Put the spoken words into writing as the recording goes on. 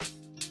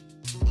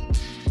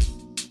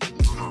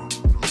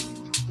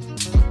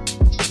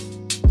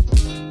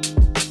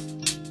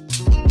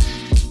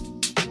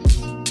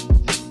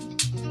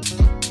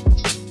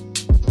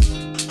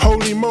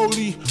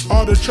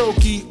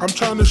artichoke, I'm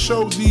tryna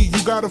show thee.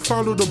 You gotta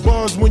follow the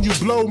bars when you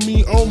blow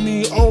me, oh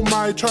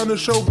my. Tryna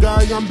show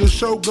guy, I'm the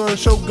shogun.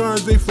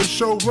 Shoguns, they for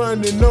show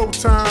run in no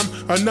time.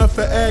 Enough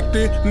for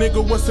acting,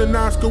 nigga, what's an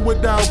Oscar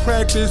without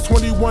practice?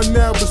 21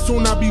 now, but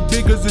soon I'll be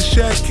big as a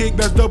Shaq kick.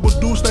 That's double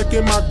deuce like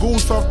in my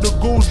goose. Off the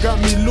goose, got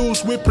me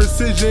loose with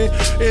precision.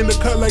 In the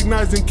cut like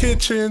knives in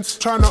kitchens.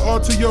 Tryna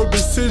alter your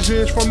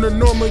decisions from the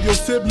norm of your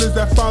siblings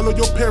that follow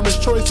your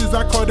parents' choices.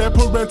 I call that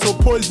parental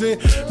poison.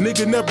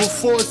 Nigga, never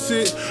force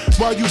it.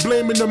 While you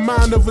blaming the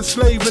mind of a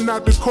slave and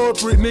not the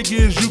corporate, nigga,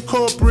 is you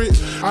corporate.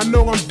 I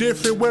know I'm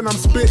different when I'm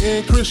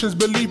spitting. Christians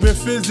believe in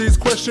physics,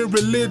 question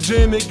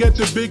religion. They get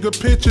the bigger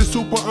picture,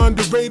 super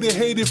underrated,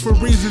 hated for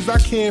reasons I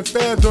can't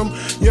fathom.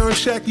 Young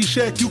Shacky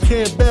Shack, you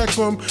can't back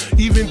them.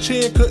 Even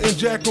Chin couldn't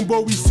jack them,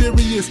 boy, we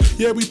serious.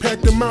 Yeah, we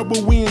packed them out, but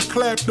we ain't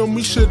clapped them.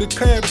 We should've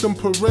clapped them,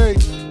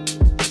 parade.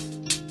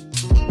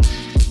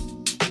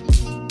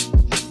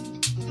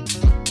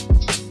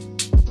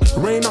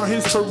 Rain on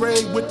his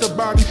parade with the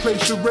body play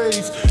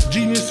charades.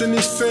 Genius and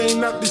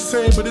insane, not the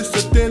same, but it's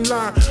a thin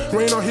line.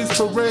 Rain on his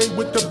parade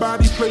with the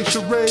body play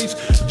charades.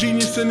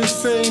 Genius and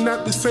insane,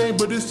 not the same,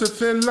 but it's a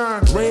thin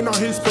line. Rain on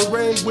his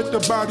parade with the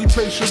body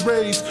play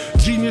charades.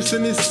 Genius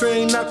and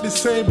insane, not the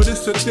same, but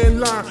it's a thin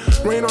line.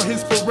 Rain on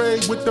his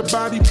parade with the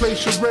body play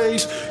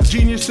charades.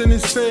 Genius and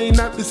insane,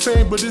 not the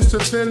same, but it's a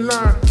thin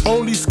line.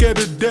 Only scared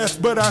of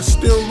death, but I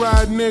still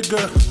ride,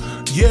 nigga.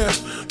 Yeah,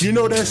 you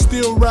know that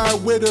still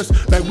ride with us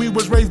like we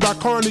was raised by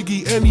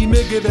Carnegie. Any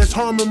nigga that's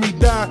harming me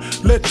die.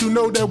 Let you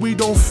know that we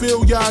don't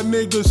feel y'all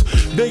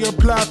niggas. They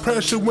apply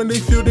pressure when they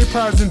feel their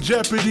prize in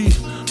jeopardy.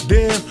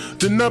 Damn,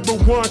 the number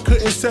one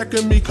couldn't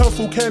second me. Kung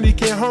Fu Candy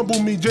can't humble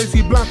me.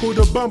 JC Blanco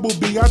the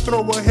bumblebee. I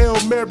throw a Hail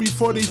Mary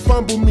before they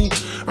fumble me.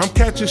 I'm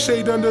catching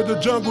shade under the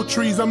jungle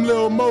trees. I'm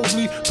Lil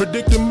Mowgli,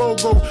 predicting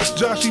Mogo.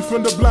 Joshy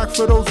from the block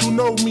for those who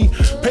know me.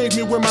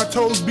 Pavement where my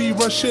toes be.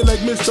 Run shit like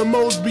Mr.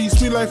 Mosby.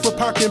 Sweet life for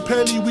Pac and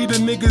Penny. We the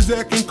niggas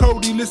acting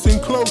Cody. Listen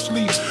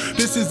closely.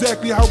 This is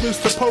exactly how it's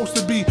supposed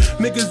to be.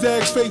 Niggas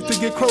act fake to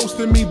get close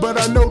to me, but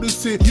I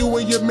notice it. You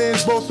and your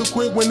mans both are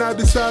quick when I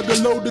decide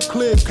to load the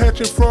clip.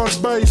 Catching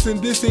frostbites,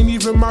 and this ain't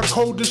even my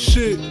coldest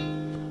shit.